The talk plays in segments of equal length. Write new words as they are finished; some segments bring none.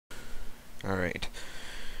Alright.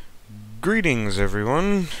 Greetings,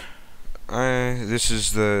 everyone. This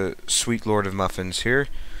is the Sweet Lord of Muffins here,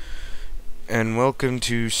 and welcome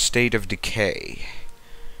to State of Decay.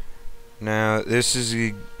 Now, this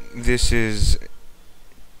is,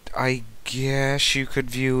 I guess you could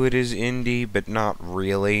view it as indie, but not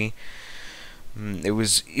really. It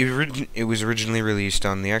was originally released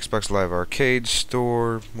on the Xbox Live Arcade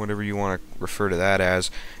store, whatever you want to refer to that as,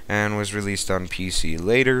 and was released on PC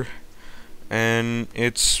later. And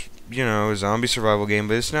it's, a zombie survival game,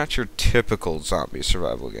 but it's not your typical zombie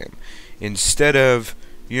survival game. Instead of,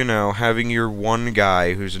 having your one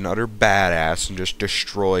guy who's an utter badass and just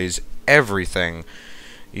destroys everything,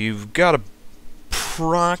 you've got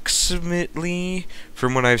approximately,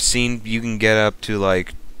 from what I've seen, you can get up to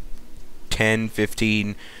like 10,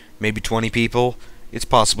 15, maybe 20 people. It's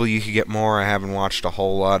possible you could get more. I haven't watched a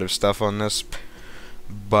whole lot of stuff on this.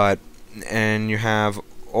 And you have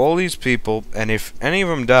all these people, and if any of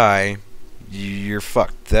them die, you're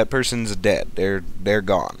fucked. That person's dead. They're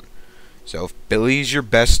gone. So if Billy's your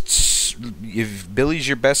best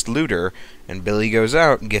looter, and Billy goes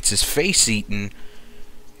out and gets his face eaten,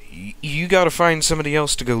 you gotta find somebody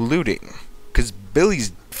else to go looting, 'cause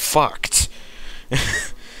Billy's fucked.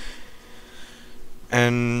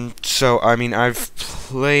 And so, I've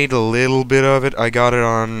played a little bit of it. I got it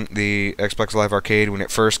on the Xbox Live Arcade when it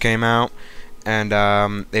first came out. And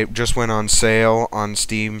it just went on sale on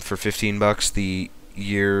Steam for $15. The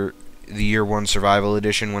year one survival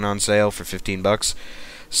edition went on sale for $15.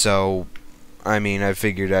 So, I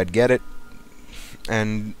figured I'd get it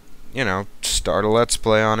and, start a let's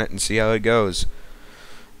play on it and see how it goes.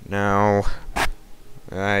 Now,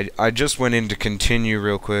 I just went in to continue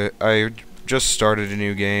real quick. I just started a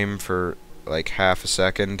new game for like half a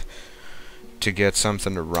second to get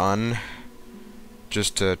something to run,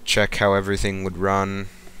 just to check how everything would run,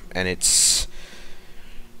 and it's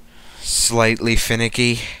slightly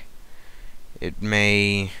finicky.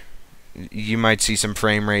 You might see some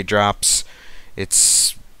frame rate drops.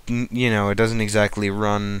 It's, it doesn't exactly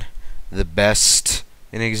run the best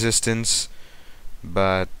in existence,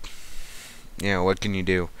 but, what can you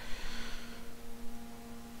do?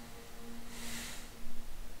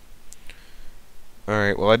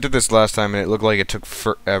 Alright, well, I did this last time and it looked like it took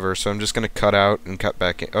forever, so I'm just gonna cut out and cut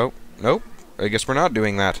back in. Oh, nope. I guess we're not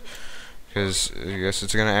doing that, because I guess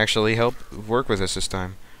it's gonna actually help work with us this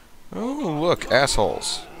time. Oh, look,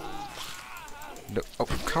 assholes. No, oh,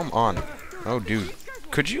 come on. Oh, dude.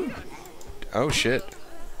 Could you? Oh, shit.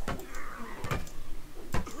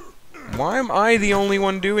 Why am I the only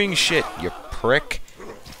one doing shit, you prick?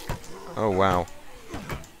 Oh, wow.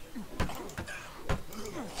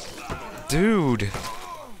 Dude,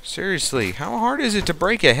 seriously, how hard is it to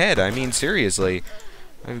break a head? Seriously,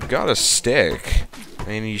 I've got a stick.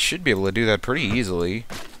 You should be able to do that pretty easily.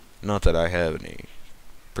 Not that I have any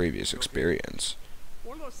previous experience.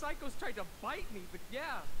 One of those psychos tried to bite me, but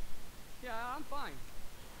yeah, I'm fine.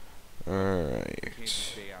 Alright. Can't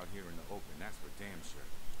stay out here in the open, that's for damn sure.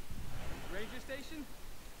 Ranger station?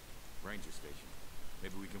 Ranger station.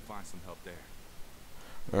 Maybe we can find some help there.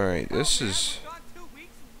 Alright, this is... Gone 2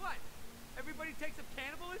 weeks? What? Everybody takes up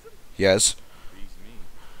cannibalism? Yes. Beats me.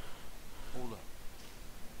 Hold up.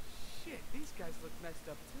 Shit, these guys look messed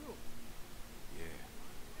up too. Yeah.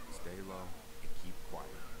 Stay low and keep quiet.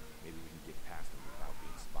 Maybe we can get past them without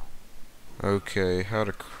being spotted. Okay, how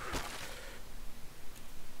to...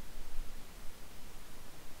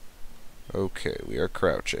 Okay, we are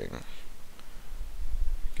crouching.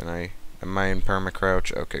 Am I in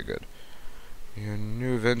perma-crouch? Okay, good. Your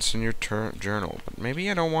new events in your journal. But maybe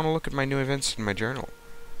I don't want to look at my new events in my journal.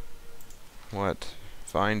 What?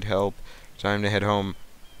 Find help. Time to head home.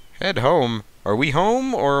 Head home? Are we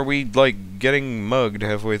home, or are we, like, getting mugged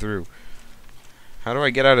halfway through? How do I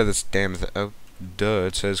get out of this damn thing? Oh, duh,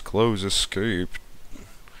 it says close escape.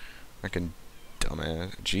 Fucking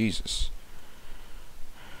dumbass. Jesus.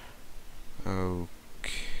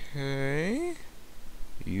 Okay.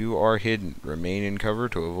 You are hidden. Remain in cover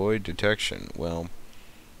to avoid detection. Well,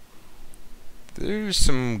 there's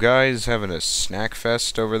some guys having a snack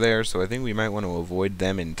fest over there, so I think we might want to avoid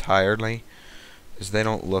them entirely, because they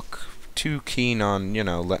don't look too keen on,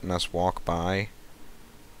 letting us walk by.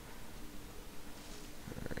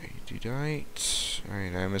 Alright,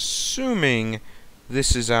 I'm assuming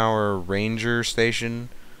this is our ranger station,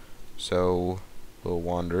 so we'll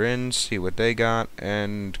wander in, see what they got,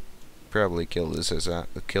 and probably kill this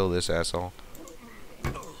asshole.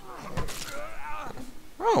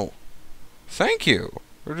 Oh, thank you.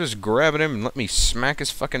 We're just grabbing him and let me smack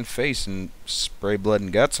his fucking face and spray blood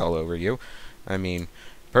and guts all over you.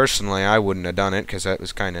 Personally, I wouldn't have done it because that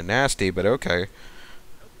was kind of nasty, but okay.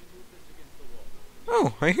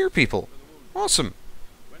 Oh, I hear people. Awesome.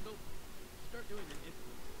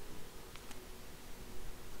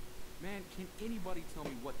 Man, can anybody tell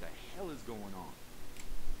me what the hell is going on?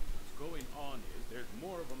 What's going on is there's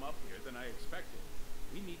more of them up here than I expected.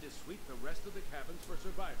 We need to sweep the rest of the cabins for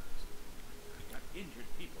survivors. We got injured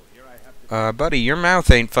people here. I have to. Buddy, your mouth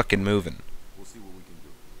ain't fucking moving. We'll see what we can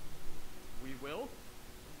do. We will.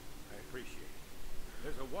 I appreciate it.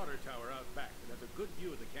 There's a water tower out back that has a good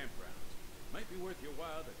view of the campgrounds. Might be worth your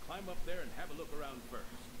while to climb up there and have a look around first.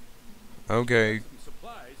 Okay. Some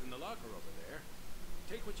supplies in the locker over there.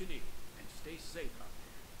 Take what you need and stay safe out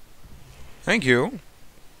there. Thank you.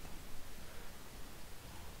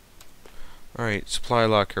 Alright, supply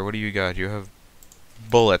locker. What do you got? You have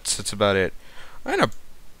bullets. That's about it. And a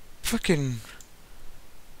fucking...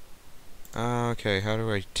 okay, how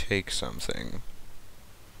do I take something?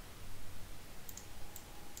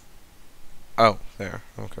 Oh, there.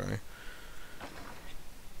 Okay.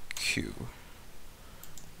 Q.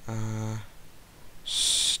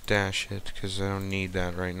 Stash it, because I don't need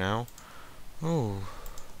that right now. Oh.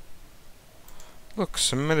 Look,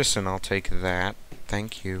 some medicine. I'll take that.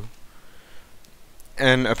 Thank you.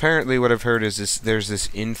 And apparently what I've heard is there's this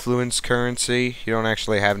influence currency. You don't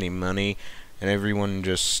actually have any money, and everyone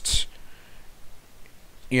just...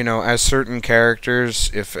 You know, as certain characters,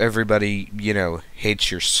 if everybody, you know, hates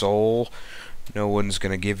your soul, no one's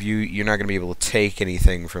gonna give you... You're not gonna be able to take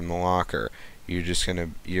anything from the locker. You're gonna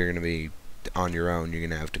be on your own. You're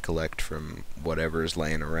gonna have to collect from whatever's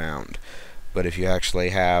laying around. But if you actually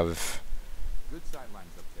have... Good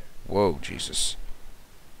sightlines up there. Whoa, Jesus.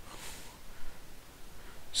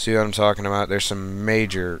 See what I'm talking about? There's some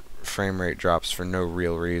major frame rate drops for no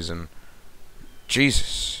real reason.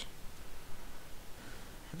 Jesus.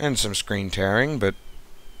 And some screen tearing, but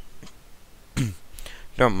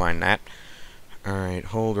don't mind that. Alright,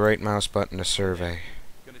 hold right mouse button to survey.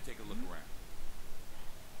 Gonna take a look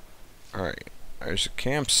around. Alright, there's a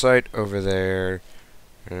campsite over there.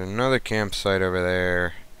 There's another campsite over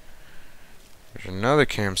there. There's another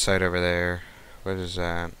campsite over there. What is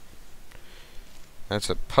that? That's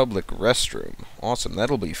a public restroom. Awesome,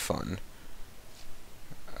 that'll be fun.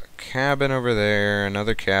 A cabin over there.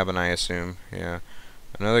 Another cabin, I assume. Yeah.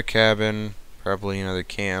 Another cabin. Probably another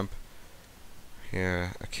camp.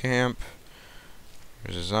 Yeah, a camp.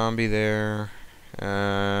 There's a zombie there.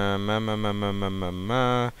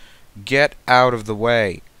 Get out of the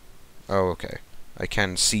way. Oh, okay. I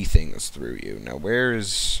can see things through you. Now, where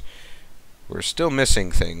is... We're still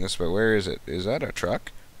missing things, but where is it? Is that a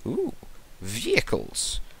truck? Ooh.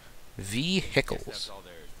 Vehicles. Vehicles. That's all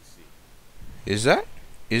there is to see. Is that?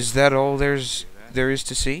 Is that all there is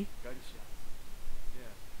to see? Gunshots. Yeah.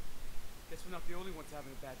 Guess we're not the only ones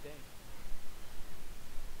having a bad day.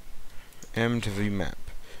 M to V map.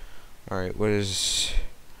 Alright, what is...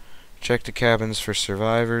 Check the cabins for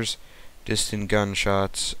survivors. Distant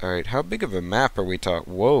gunshots. Alright, how big of a map are we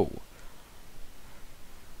talking? Whoa.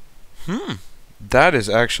 That is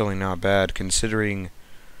actually not bad, considering...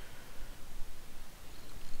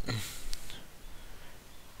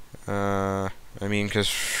 I mean, because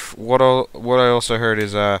what I also heard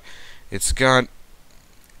is, it's got...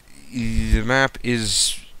 The map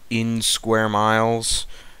is in square miles,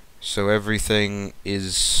 so everything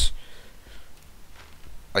is...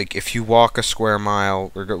 Like, if you walk a square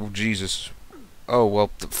mile, Jesus... Oh,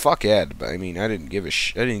 well, fuck Ed, but I mean, I didn't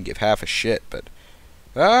give half a shit, but...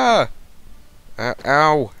 Ah!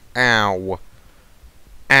 Ow! Ow!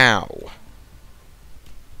 Ow!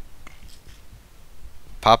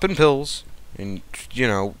 Popping pills, and you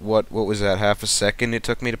know what was that? Half a second it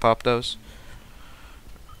took me to pop those.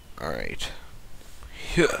 All right.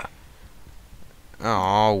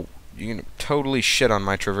 Oh, you're gonna totally shit on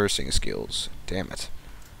my traversing skills. Damn it.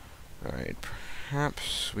 All right.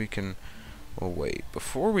 Perhaps we can. Well, wait.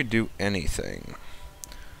 Before we do anything,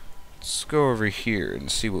 let's go over here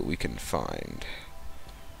and see what we can find.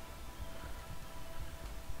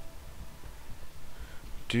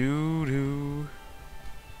 Doo-doo.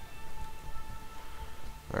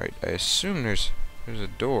 Alright, I assume there's a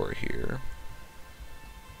door here.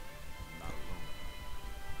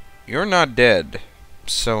 You're not dead,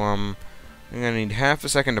 so I'm gonna need half a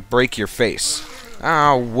second to break your face.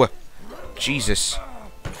 Ow! Jesus.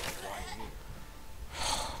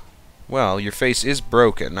 Well, your face is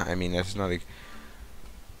broken. I mean, that's not a...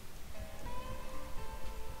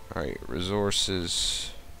 Alright,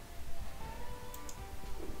 resources.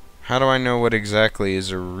 How do I know what exactly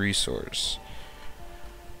is a resource?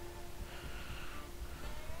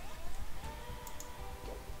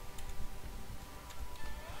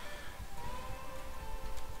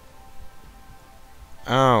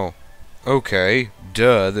 Oh. Okay.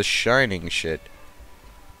 Duh, the shining shit.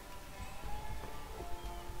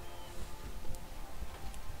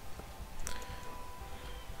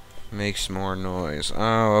 Makes more noise.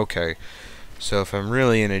 Oh, okay. So if I'm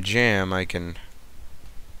really in a jam, I can...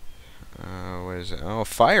 what is it? Oh,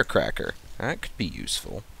 firecracker. That could be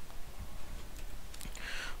useful.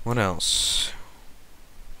 What else?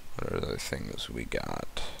 What other things we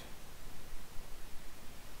got?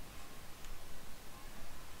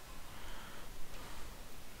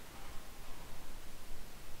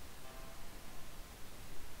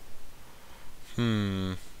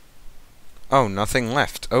 Oh, nothing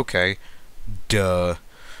left. Okay. Duh.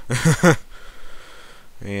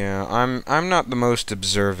 Yeah, I'm not the most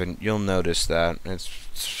observant. You'll notice that.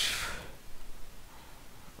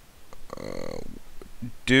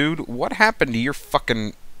 Dude, what happened to your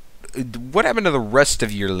fucking... What happened to the rest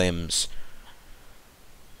of your limbs?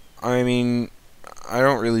 I mean, I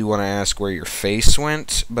don't really want to ask where your face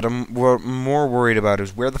went, but what I'm more worried about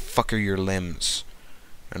is where the fuck are your limbs?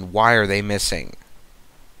 And why are they missing?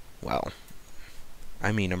 Well,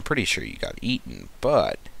 I mean, I'm pretty sure you got eaten,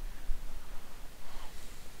 but...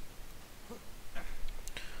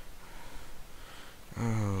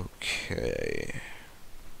 Okay.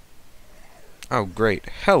 Oh, great.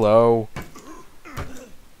 Hello.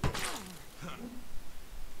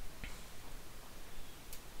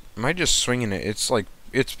 Am I just swinging it? It's like,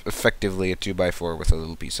 it's effectively a 2x4 with a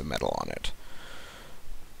little piece of metal on it.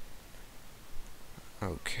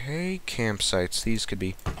 Okay, campsites. These could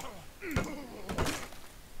be...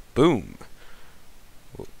 Boom.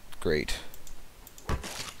 Oh, great.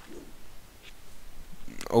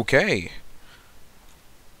 Okay.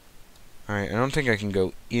 Alright, I don't think I can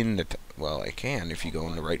go in the... Well, I can if you go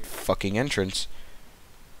in the right fucking entrance.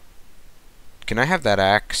 Can I have that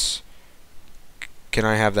axe? Can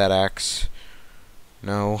I have that axe?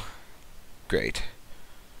 No. Great.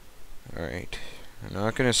 Alright. I'm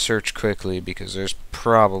not gonna search quickly because there's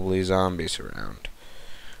probably zombies around.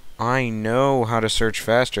 I know how to search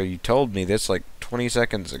faster. You told me this like 20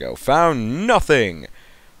 seconds ago. Found nothing!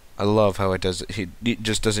 I love how it does it. It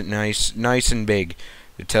just does it nice and big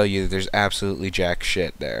to tell you that there's absolutely jack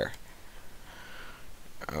shit there.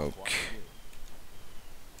 Okay.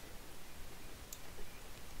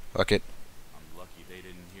 Fuck it. I'm lucky they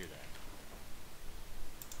didn't hear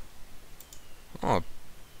that. Oh,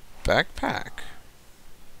 backpack.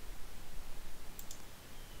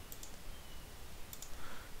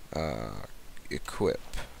 Equip.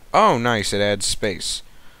 Oh, nice, it adds space.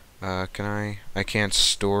 I can't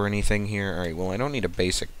store anything here. Alright, well, I don't need a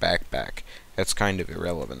basic backpack. That's kind of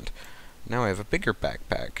irrelevant. Now I have a bigger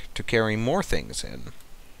backpack to carry more things in.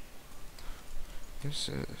 This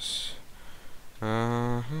is...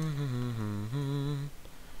 I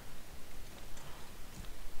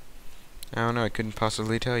don't know, I couldn't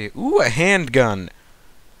possibly tell you. Ooh, a handgun!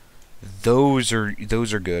 Those are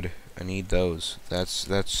good. I need those. That's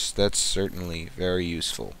certainly very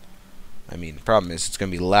useful. I mean, the problem is it's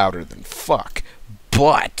gonna be louder than fuck.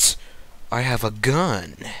 But I have a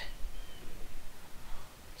gun.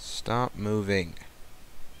 Stop moving.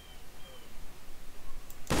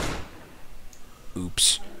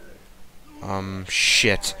 Oops.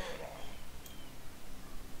 Shit.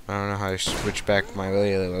 I don't know how to switch back my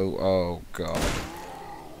way. Oh god.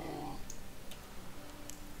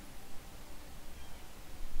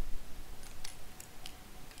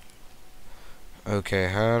 Okay,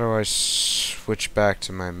 how do I switch back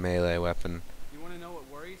to my melee weapon? You want to know what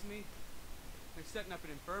worries me? They're setting up an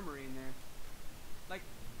infirmary in there. Like,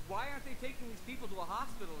 why aren't they taking these people to a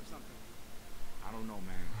hospital or something? I don't know,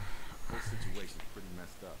 man. The whole situation's pretty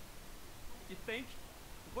messed up. You think?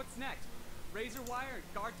 What's next? Razor wire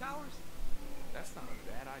and guard towers? That's not a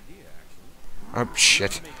bad idea, actually. Oh,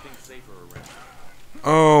 shit. Make things safer around.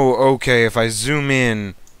 Oh, okay, if I zoom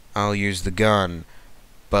in, I'll use the gun.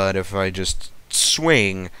 But if I just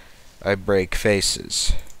swing, I break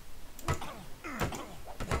faces.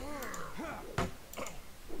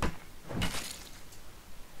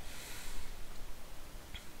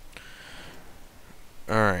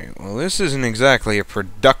 Alright, well, this isn't exactly a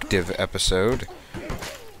productive episode.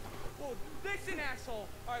 Well, listen, asshole!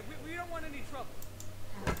 Alright, we don't want any trouble.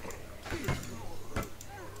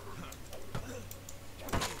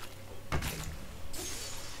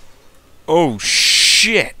 Oh,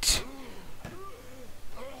 shit!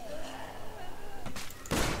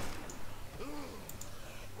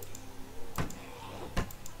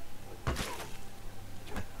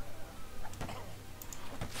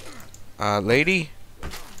 Lady?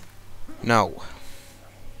 No.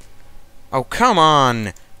 Oh, come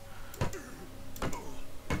on!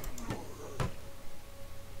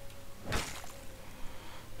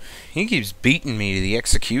 He keeps beating me to the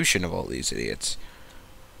execution of all these idiots.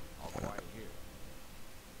 All quiet here.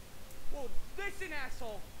 Well, listen,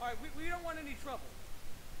 asshole. All right, we don't want any trouble.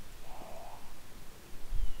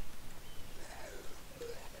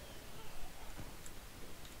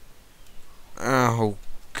 Oh.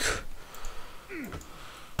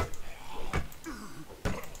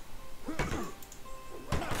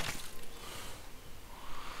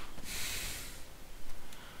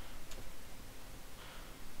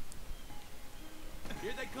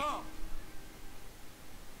 Here they come.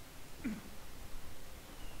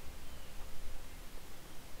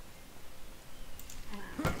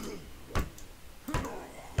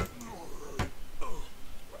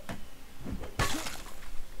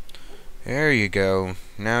 There you go.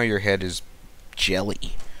 Now your head is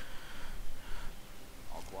jelly.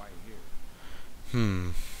 All quiet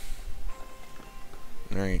here.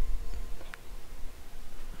 Right.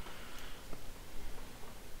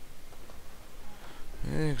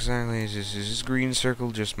 Exactly. Is this green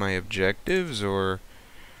circle just my objectives, or...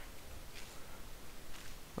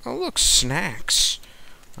 Oh, look, snacks.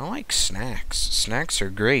 I like snacks. Snacks are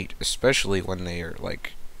great, especially when they are,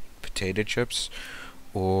 like, potato chips.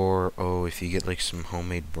 Or, oh, if you get, like, some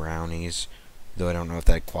homemade brownies. Though I don't know if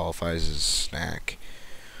that qualifies as a snack.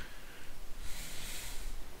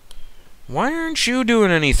 Why aren't you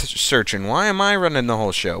doing any searching? Why am I running the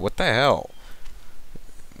whole show? What the hell?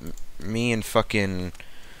 Me and fucking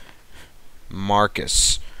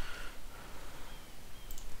Marcus.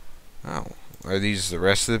 Oh, are these the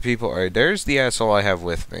rest of the people? Alright, there's the asshole I have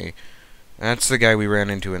with me. That's the guy we ran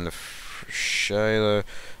into in the Shyla.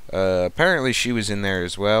 Apparently she was in there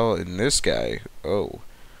as well. And this guy, oh.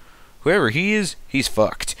 Whoever he is, he's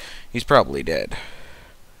fucked. He's probably dead.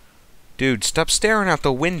 Dude, stop staring out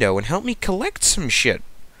the window and help me collect some shit.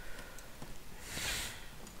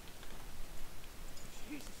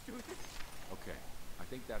 Jesus, dude. Okay, I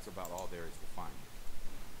think that's about all there is to find.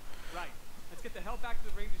 Right. Let's get the hell back to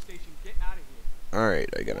the ranger station. Get out of here. Alright,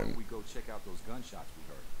 I Why gotta... don't we go check out those gunshots we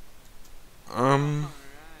heard? All right.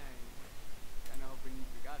 Kinda hoping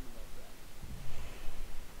you've forgotten about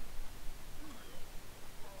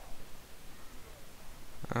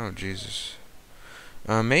that. Oh, Jesus.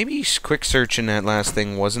 Maybe quick searching that last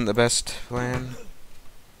thing wasn't the best plan.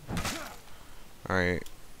 Alright.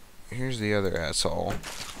 Here's the other asshole.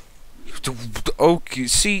 Okay,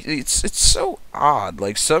 see, it's so odd.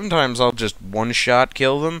 Like, sometimes I'll just one-shot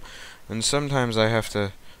kill them, and sometimes I have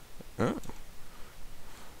to... Oh.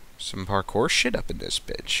 Some parkour shit up in this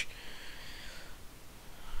bitch.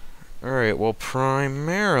 Alright, well,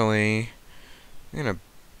 primarily... I'm gonna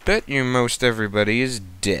bet you most everybody is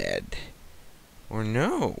dead. Or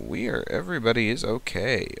no, everybody is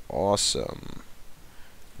okay. Awesome.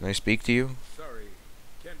 Can I speak to you? Sorry,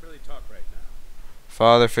 can't really talk right now.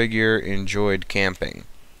 Father figure enjoyed camping.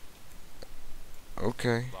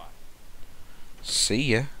 Okay. Bye.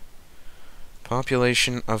 See ya.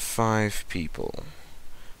 Population of 5 people.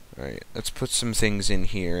 Alright, let's put some things in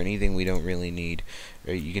here. Anything we don't really need.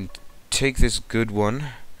 Alright, you can take this good one.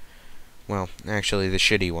 Well, actually the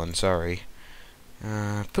shitty one, sorry.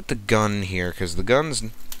 Put the gun here, because the gun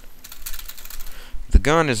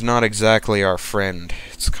is not exactly our friend.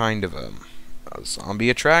 It's kind of a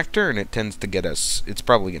zombie attractor, and it tends to get us... It's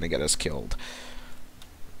probably going to get us killed.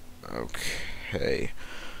 Okay.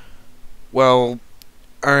 Well,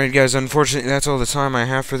 alright guys, unfortunately that's all the time I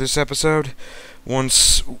have for this episode.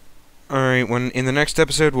 Alright, in the next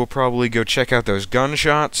episode we'll probably go check out those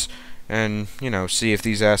gunshots, and, you know, see if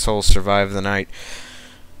these assholes survive the night.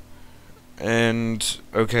 And,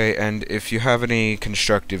 okay, and if you have any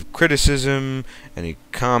constructive criticism, any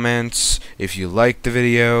comments, if you like the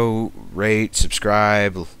video, rate,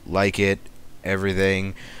 subscribe, like it,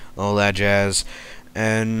 everything, all that jazz.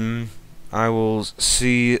 And I will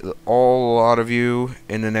see a lot of you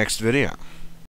in the next video.